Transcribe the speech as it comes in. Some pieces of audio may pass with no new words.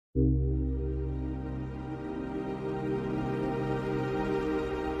Good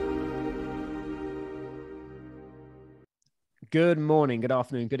morning, good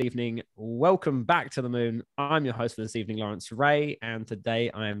afternoon, good evening. Welcome back to the moon. I'm your host for this evening, Lawrence Ray, and today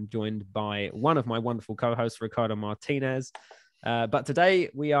I am joined by one of my wonderful co-hosts, Ricardo Martinez. But today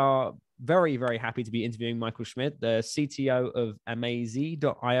we are very, very happy to be interviewing Michael Schmid, the CTO of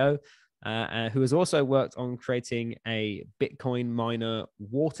ASIC.io, who has also worked on creating a Bitcoin miner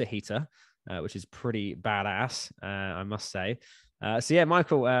water heater, which is pretty badass, I must say. So yeah,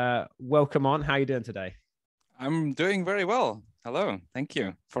 Michael, welcome on. How are you doing today? I'm doing very well. Hello. Thank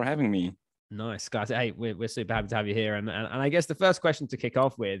you for having me. Nice, guys. Hey, we're super happy to have you here. And I guess the first question to kick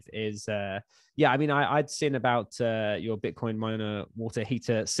off with is, I'd seen about your Bitcoin miner water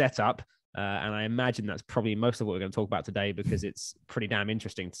heater setup. And I imagine that's probably most of what we're going to talk about today because it's pretty damn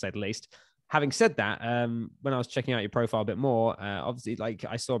interesting to say the least. Having said that, when I was checking out your profile a bit more, obviously, like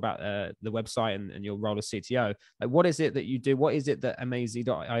I saw about the website and your role as CTO, like what is it that you do? What is it that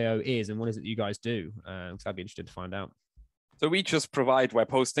ASIC.io is, and what is it that you guys do? Because I'd be interested to find out. So we just provide web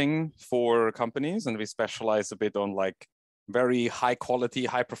hosting for companies, and we specialize a bit on like very high quality,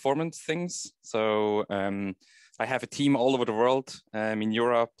 high performance things. So I have a team all over the world, in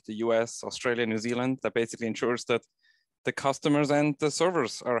Europe, the US, Australia, New Zealand, that basically ensures that the customers and the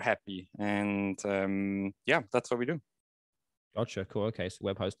servers are happy. And that's what we do. Gotcha. Cool. Okay. So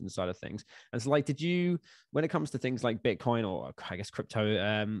web hosting side of things. And so like, when it comes to things like Bitcoin or I guess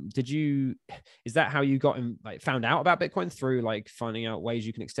crypto, is that how you found out about Bitcoin through like finding out ways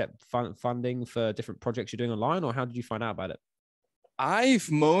you can accept funding for different projects you're doing online, or how did you find out about it? I've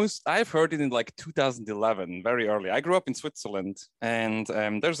heard it in like 2011, very early. I grew up in Switzerland, and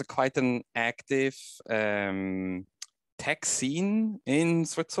there's quite an active tech scene in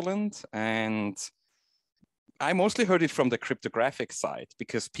Switzerland, and I mostly heard it from the cryptographic side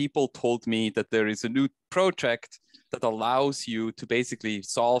because people told me that there is a new project that allows you to basically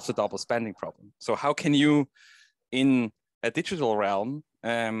solve the double spending problem. So how can you, in a digital realm,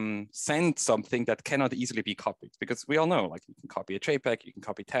 send something that cannot easily be copied? Because we all know, like, you can copy a JPEG, you can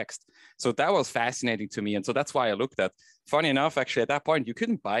copy text. So that was fascinating to me. And so that's why I looked at. Funny enough, actually, at that point, you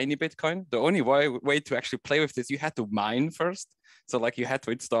couldn't buy any Bitcoin. The only way to actually play with this, you had to mine first. So like you had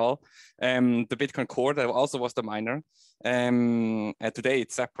to install the Bitcoin core that also was the miner. And today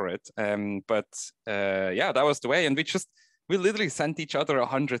it's separate. That was the way. And we literally sent each other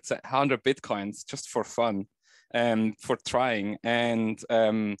 100 Bitcoins just for fun. For trying. And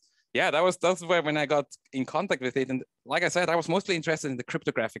that's where when I got in contact with it. And like I said, I was mostly interested in the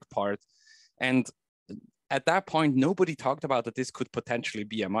cryptographic part. And at that point, nobody talked about that this could potentially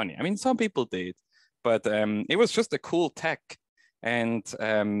be a money. I mean, some people did, but it was just a cool tech. And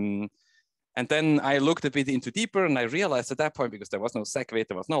then I looked a bit into deeper, and I realized at that point, because there was no SegWit,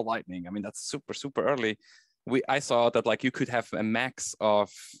 there was no Lightning. I mean, that's super, super early. I saw that like you could have a max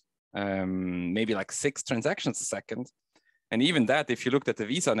of maybe like 6 transactions a second. And even that, if you looked at the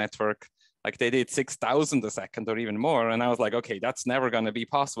Visa network, like they did 6,000 a second or even more. And I was like, okay, that's never going to be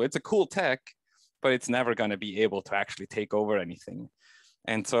possible. It's a cool tech, but it's never going to be able to actually take over anything.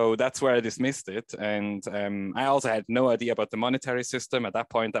 And so that's where I dismissed it. And I also had no idea about the monetary system. At that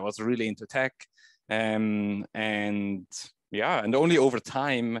point, I was really into tech. And only over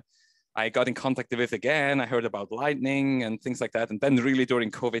time, I got in contact with again. I heard about Lightning and things like that. And then really during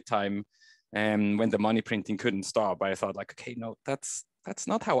COVID time, when the money printing couldn't stop, I thought like, okay, no, that's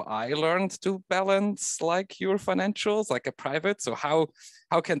not how I learned to balance like your financials, like a private. So how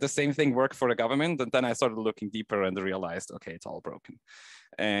can the same thing work for a government? And then I started looking deeper and realized, okay, it's all broken.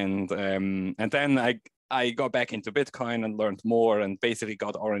 And then I got back into Bitcoin and learned more and basically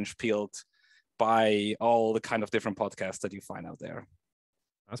got orange peeled by all the kind of different podcasts that you find out there.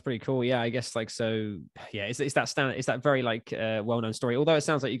 That's pretty cool. Yeah, I guess like so. Yeah, it's that standard. It's that very like well-known story. Although it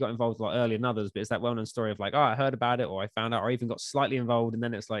sounds like you got involved a lot earlier than others, but it's that well-known story of like, oh, I heard about it, or I found out, or even got slightly involved, and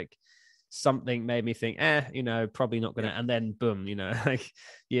then it's like something made me think, probably not gonna. Yeah. And then boom, like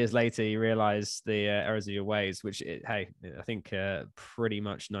years later, you realize the errors of your ways. I think pretty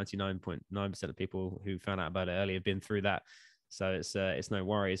much 99.9% of people who found out about it early have been through that. So it's no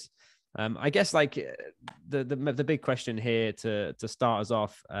worries. I guess like the big question here to start us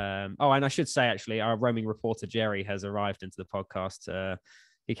off. And I should say actually, our roaming reporter Jerry has arrived into the podcast.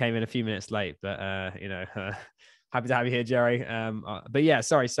 He came in a few minutes late, but happy to have you here, Jerry. But yeah,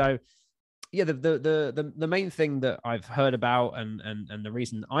 sorry. So yeah, the main thing that I've heard about and the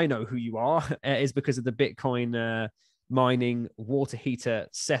reason I know who you are is because of the Bitcoin mining water heater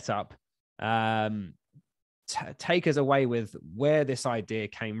setup. Take us away with where this idea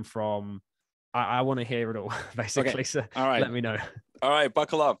came from, I want to hear it all, basically. Okay. So All right. let me know. All right,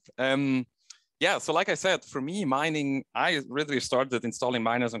 buckle up. Yeah, so like I said, for me, mining, I really started installing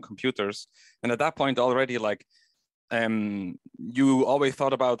miners on computers. And at that point already, like, you always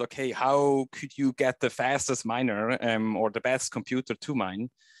thought about, okay, how could you get the fastest miner or the best computer to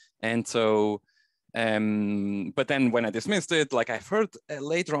mine? And so, but then when I dismissed it, like I've heard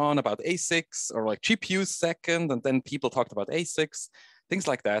later on about ASICs or like GPUs second, and then people talked about ASICs, things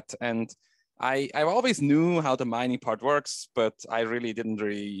like that. And I always knew how the mining part works, but I really didn't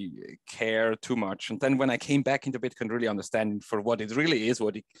really care too much. And then when I came back into Bitcoin, really understanding for what it really is,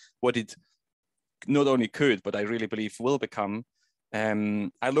 what it not only could, but I really believe will become,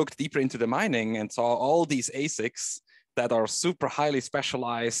 I looked deeper into the mining and saw all these ASICs that are super highly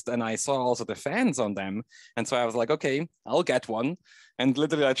specialized. And I saw also the fans on them. And so I was like, okay, I'll get one. And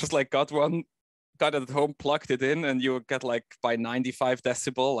literally I just like got one, got it at home, plugged it in, and you get like by 95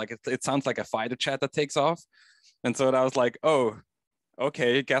 decibel, like it sounds like a fighter jet that takes off. And so I was like, oh,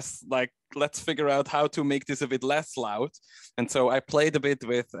 okay, guess like let's figure out how to make this a bit less loud. And so I played a bit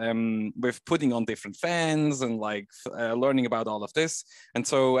with putting on different fans and like learning about all of this. And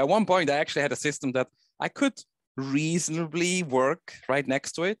so at one point I actually had a system that I could reasonably work right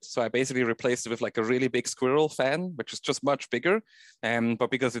next to it. So I basically replaced it with like a really big squirrel fan, which is just much bigger.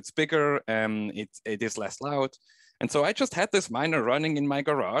 But because it's bigger, it is less loud. And so I just had this miner running in my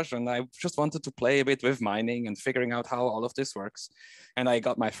garage, and I just wanted to play a bit with mining and figuring out how all of this works. And I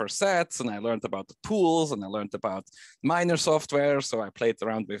got my first sets, and I learned about the tools, and I learned about miner software. So I played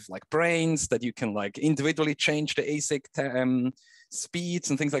around with like brains that you can like individually change the ASIC speeds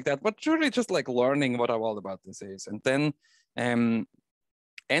and things like that. But really just like learning what all about this is. And then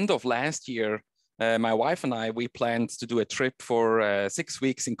end of last year, my wife and I, we planned to do a trip for 6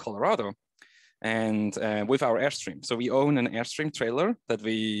 weeks in Colorado, and with our airstream. So we own an airstream trailer that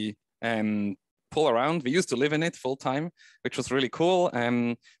we pull around. We used to live in it full time, which was really cool.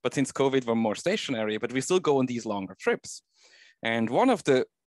 But since COVID, we're more stationary, but we still go on these longer trips. And one of the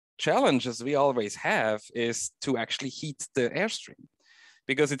challenges we always have is to actually heat the airstream,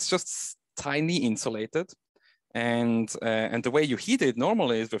 because it's just tiny insulated. And the way you heat it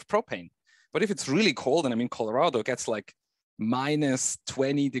normally is with propane. But if it's really cold, and I mean, Colorado gets like minus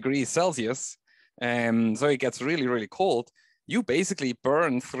 20 degrees Celsius, so it gets really, really cold, you basically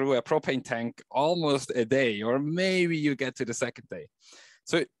burn through a propane tank almost a day, or maybe you get to the second day.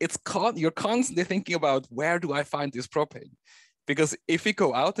 So you're constantly thinking about, where do I find this propane? Because if we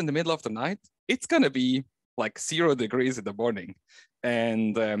go out in the middle of the night, it's going to be like 0 degrees in the morning.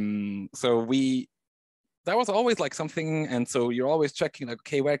 And so that was always like something. And so you're always checking like,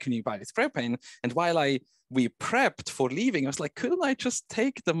 okay, where can you buy this propane? And while we prepped for leaving, I was like, couldn't I just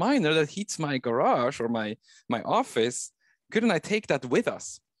take the miner that heats my garage or my office? Couldn't I take that with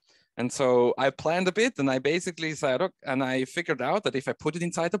us? And so I planned a bit, and I basically said, okay, and I figured out that if I put it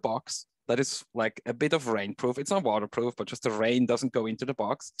inside the box, that is like a bit of rainproof. It's not waterproof, but just the rain doesn't go into the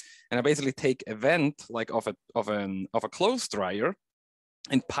box. And I basically take a vent like of a clothes dryer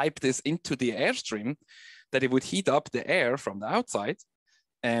and pipe this into the airstream, that it would heat up the air from the outside,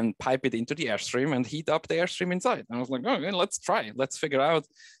 and pipe it into the airstream and heat up the airstream inside. And I was like, oh, okay, let's try it. Let's figure out,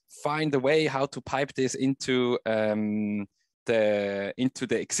 find a way how to pipe this into the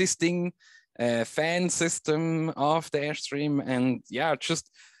existing fan system of the airstream. And yeah, just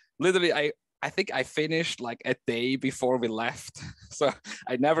literally, I think I finished like a day before we left. So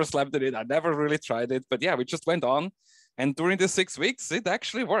I never slept in it. I never really tried it. But yeah, we just went on. And during the 6 weeks, it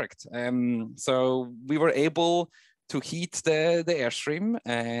actually worked. So we were able to heat the airstream,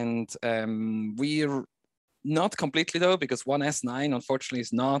 and we're not completely though, because one S9 unfortunately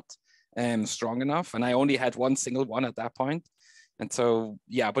is not strong enough, and I only had one single one at that point. And so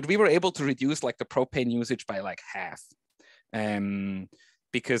yeah, but we were able to reduce like the propane usage by like half,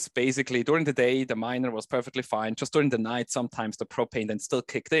 because basically during the day the miner was perfectly fine. Just during the night, sometimes the propane then still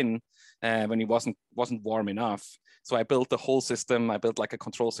kicked in when it wasn't warm enough. So I built the whole system. I built like a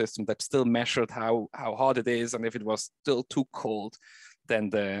control system that still measured how hot it is, and if it was still too cold, then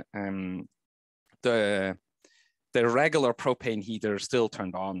the regular propane heater still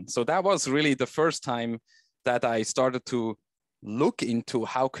turned on. So that was really the first time that I started to look into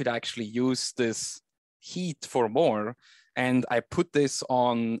how could I actually use this heat for more. And I put this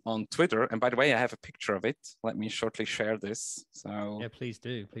on Twitter. And by the way, I have a picture of it. Let me shortly share this. So yeah, please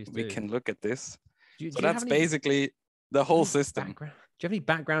do. We can look at this. So that's basically the whole system. Do you have any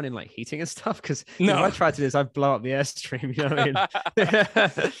background in like heating and stuff? Because no, what I tried to do is I blow up the airstream. You know what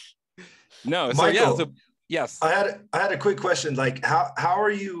I mean? No, so Michael, yeah, yes. I had a quick question. Like, how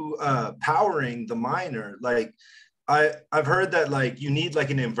are you powering the miner? Like, I've heard that like you need like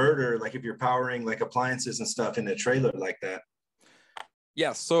an inverter, like if you're powering like appliances and stuff in a trailer like that.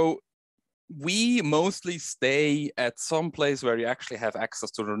 Yeah, so we mostly stay at some place where you actually have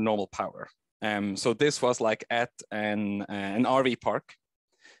access to the normal power. So this was like at an RV park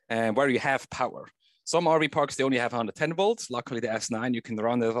where you have power. Some RV parks, they only have 110 volts. Luckily, the S9, you can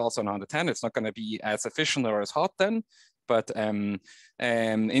run it also on 110. It's not going to be as efficient or as hot then. But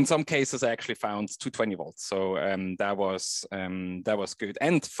in some cases, I actually found 220 volts. So that was good.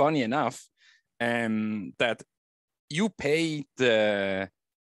 And funny enough, that you pay the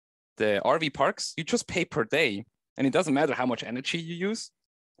RV parks, you just pay per day. And it doesn't matter how much energy you use.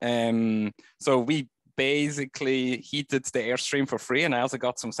 So we basically heated the airstream for free, and I also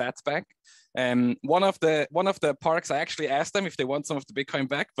got some sats back. One of the parks, I actually asked them if they want some of the Bitcoin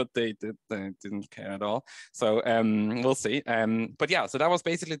back, but they didn't care at all. So we'll see. But yeah, so that was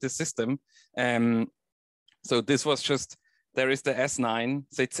basically the system. So this was just, there is the S9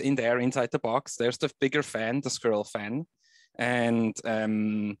 sits in there inside the box. There's the bigger fan, the squirrel fan, and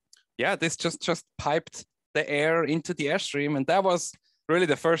yeah, this just piped the air into the airstream, and that was really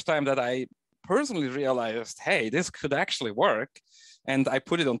the first time that I personally realized, hey, this could actually work. And I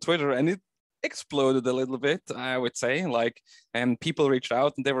put it on Twitter, and it exploded a little bit, I would say. Like, and people reached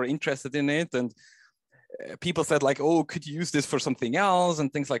out and they were interested in it, and people said like, oh, could you use this for something else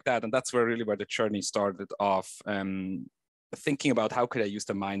and things like that. And that's where the journey started off, thinking about how could I use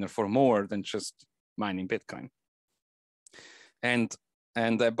the miner for more than just mining Bitcoin. And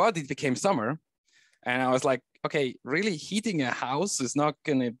but it became summer, and I was like, okay, really heating a house is not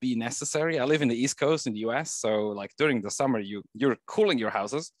going to be necessary. I live in the East Coast in the US. So like during the summer, you're cooling your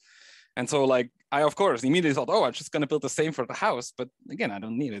houses. And so like, I, of course, immediately thought, oh, I'm just going to build the same for the house. But again, I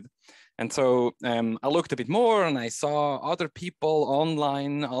don't need it. And so I looked a bit more, and I saw other people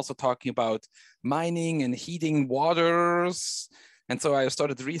online also talking about mining and heating waters. And so I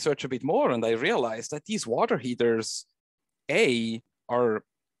started to research a bit more, and I realized that these water heaters, are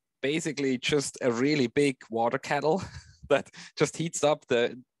basically just a really big water kettle that just heats up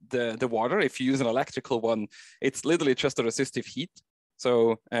the water. If you use an electrical one, it's literally just a resistive heat.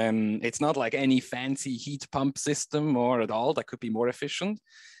 So it's not like any fancy heat pump system or at all that could be more efficient.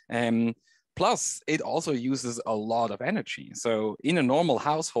 Plus, it also uses a lot of energy. So in a normal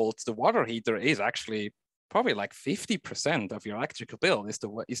household, the water heater is actually probably like 50% of your electrical bill is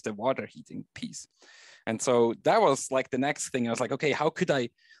the water heating piece. And so that was like the next thing. I was like, okay, how could I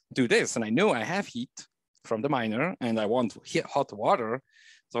do this? And I knew I have heat from the miner, and I want hot water.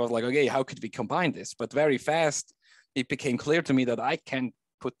 So I was like, okay, how could we combine this? But very fast, it became clear to me that I can't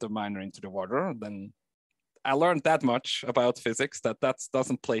put the miner into the water. Then I learned that much about physics that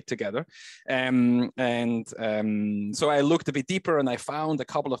doesn't play together. So I looked a bit deeper, and I found a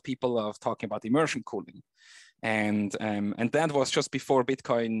couple of people talking about immersion cooling. And that was just before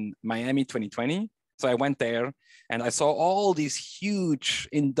Bitcoin Miami 2020. So I went there, and I saw all these huge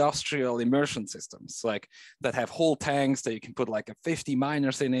industrial immersion systems, like that have whole tanks that you can put like 50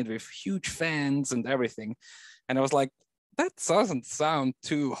 miners in it with huge fans and everything. And I was like, that doesn't sound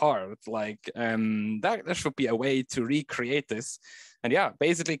too hard. Like there should be a way to recreate this. And yeah,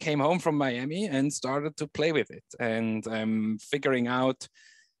 basically came home from Miami and started to play with it, and figuring out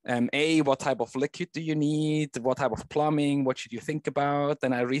what type of liquid do you need? What type of plumbing? What should you think about?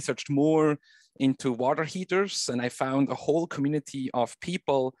 Then I researched more into water heaters, and I found a whole community of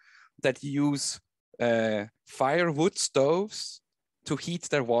people that use firewood stoves to heat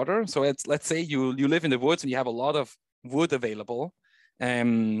their water. So let's say you live in the woods and you have a lot of wood available.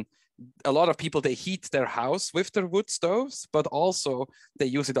 A lot of people, they heat their house with their wood stoves, but also they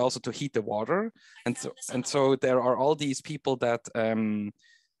use it also to heat the water. And so there are all these people that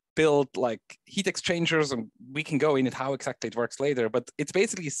build like heat exchangers, and we can go in it how exactly it works later, but it's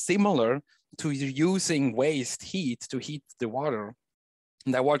basically similar to using waste heat to heat the water.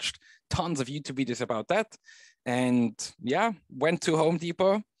 And I watched tons of YouTube videos about that, and yeah, went to Home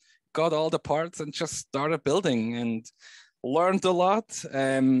Depot, got all the parts, and just started building, and learned a lot.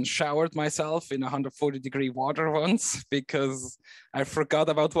 Showered myself in 140-degree water once because I forgot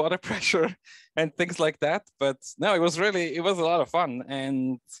about water pressure and things like that. But no, it was a lot of fun.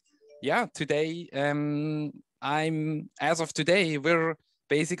 And yeah, today, as of today, we're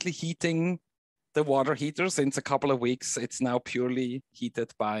basically heating the water heater. Since a couple of weeks, it's now purely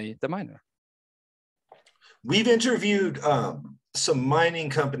heated by the miner. We've interviewed some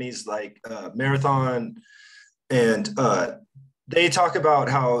mining companies like Marathon, and they talk about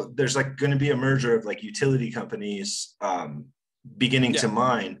how there's like going to be a merger of like utility companies beginning to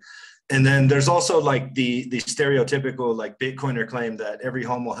mine. And then there's also like the stereotypical like Bitcoiner claim that every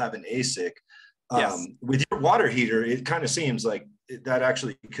home will have an ASIC. Yes. With your water heater, it kind of seems like that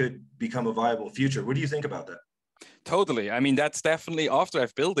actually could become a viable future. What do you think about that? Totally. I mean, that's definitely after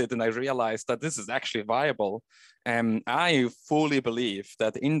I've built it and I realized that this is actually viable. I fully believe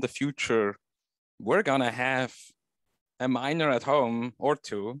that in the future, we're going to have a miner at home or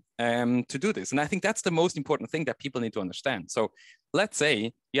two to do this. And I think that's the most important thing that people need to understand. So let's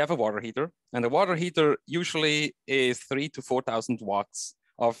say you have a water heater, and the water heater usually is 3,000 to 4,000 watts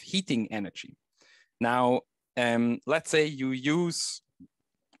of heating energy. Now, let's say you use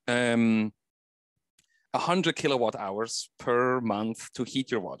 100 kilowatt hours per month to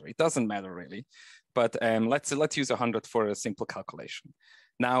heat your water. It doesn't matter really, but let's use 100 for a simple calculation.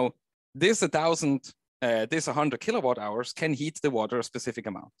 Now, this 100 kilowatt hours can heat the water a specific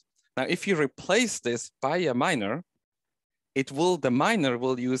amount. Now, if you replace this by a miner, the miner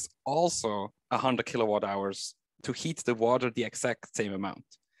will use also 100 kilowatt hours to heat the water the exact same amount.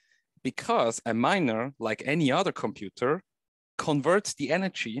 Because a miner, like any other computer, converts the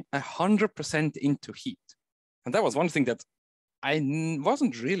energy 100% into heat. And that was one thing that I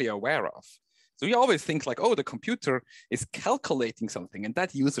wasn't really aware of. So we always think like, oh, the computer is calculating something and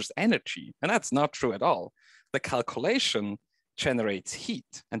that uses energy. And that's not true at all. The calculation generates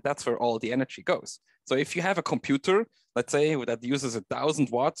heat, and that's where all the energy goes. So if you have a computer, let's say that uses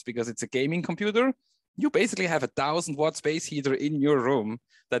 1,000 watts because it's a gaming computer, you basically have 1,000 watt space heater in your room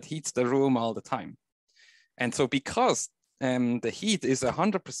that heats the room all the time. And so because the heat is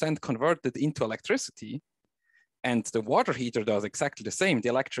 100% converted into electricity, and the water heater does exactly the same, the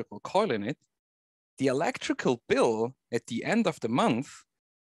electrical coil in it, the electrical bill at the end of the month,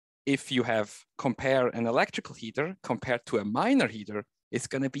 if you compare an electrical heater compared to a miner heater, is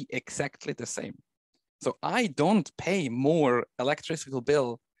going to be exactly the same. So I don't pay more electrical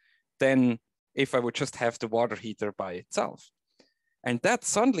bill than if I would just have the water heater by itself. And that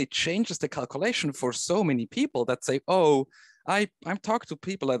suddenly changes the calculation for so many people that say, oh, I'm talking to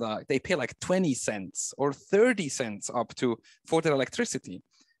people that they pay like 20 cents or 30 cents for their electricity.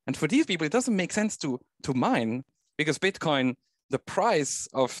 And for these people, it doesn't make sense to mine, because Bitcoin, the price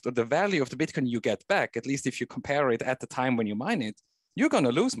of the value of the Bitcoin you get back, at least if you compare it at the time when you mine it, you're going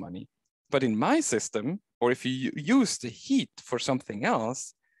to lose money. But in my system, or if you use the heat for something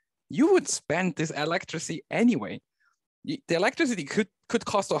else, you would spend this electricity anyway. The electricity could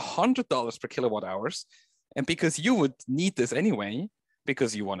cost $100 per kilowatt hours. And because you would need this anyway,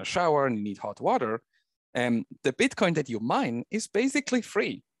 because you want to shower and you need hot water, the Bitcoin that you mine is basically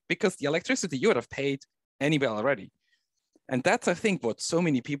free, because the electricity you would have paid anyway already. And that's, I think, what so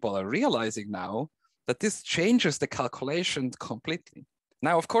many people are realizing now, that this changes the calculation completely.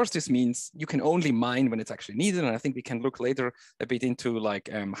 Now, of course, this means you can only mine when it's actually needed. And I think we can look later a bit into like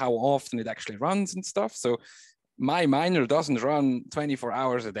how often it actually runs and stuff. So my miner doesn't run 24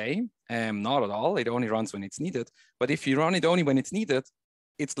 hours a day, not at all. It only runs when it's needed. But if you run it only when it's needed,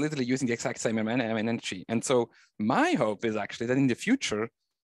 it's literally using the exact same amount of energy. And so my hope is actually that in the future,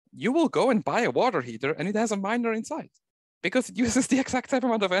 you will go and buy a water heater and it has a miner inside, because it uses the exact same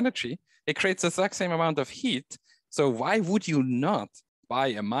amount of energy. It creates the exact same amount of heat. So why would you not buy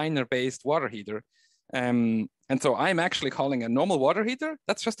a miner-based water heater? And so I'm actually calling a normal water heater,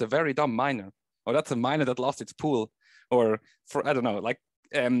 that's just a very dumb miner. Or that's a miner that lost its pool, or I don't know, like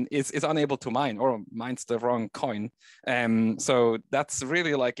is unable to mine, or mines the wrong coin. So that's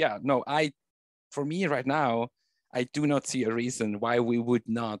really like, yeah, no, for me right now, I do not see a reason why we would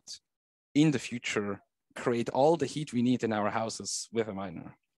not in the future create all the heat we need in our houses with a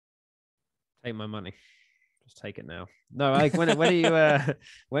miner. Take my money. Just take it now. No, like when are you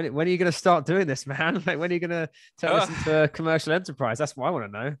when are you going to start doing this, man? Like when are you going to turn this into a commercial enterprise? That's what I want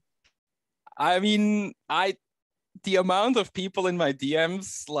to know. I mean, the amount of people in my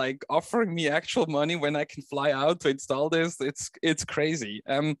DMs like offering me actual money when I can fly out to install this, it's crazy.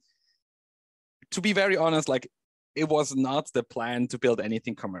 To be very honest, like it was not the plan to build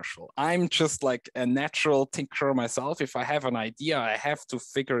anything commercial. I'm just like a natural tinkerer myself. If I have an idea, I have to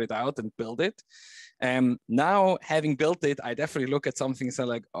figure it out and build it. Now, having built it, I definitely look at something and say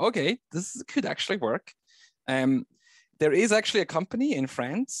like, okay, this could actually work. There is actually a company in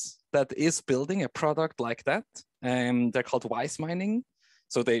France that is building a product like that. They're called Wise Mining.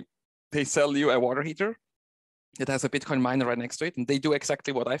 So they sell you a water heater. It has a Bitcoin miner right next to it, and they do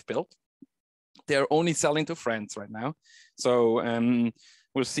exactly what I've built. They're only selling to France right now. So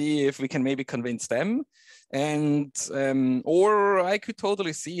we'll see if we can maybe convince them. And or I could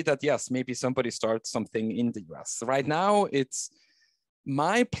totally see that, yes, maybe somebody starts something in the US. Right now,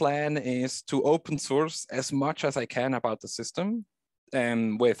 my plan is to open source as much as I can about the system.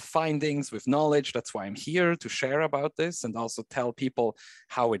 with findings, with knowledge. That's why I'm here, to share about this and also tell people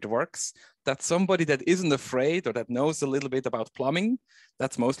how it works. That somebody that isn't afraid or that knows a little bit about plumbing,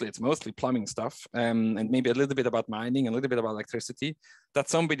 it's mostly plumbing stuff, and maybe a little bit about mining, a little bit about electricity, that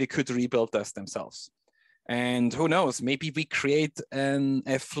somebody could rebuild this themselves. And who knows, maybe we create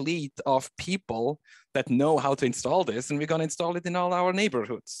a fleet of people that know how to install this, and we're going to install it in all our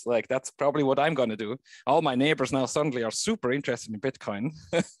neighborhoods. Like, that's probably what I'm going to do. All my neighbors now suddenly are super interested in Bitcoin.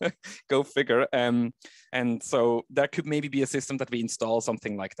 Go figure. And so there could maybe be a system that we install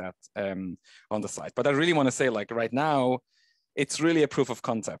something like that on the site. But I really want to say, like, right now, it's really a proof of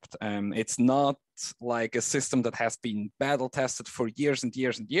concept. It's not like a system that has been battle tested for years and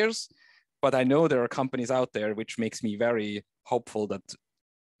years and years. But I know there are companies out there, which makes me very hopeful that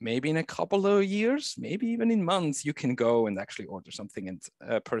maybe in a couple of years, maybe even in months, you can go and actually order something and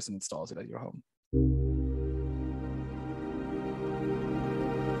a person installs it at your home.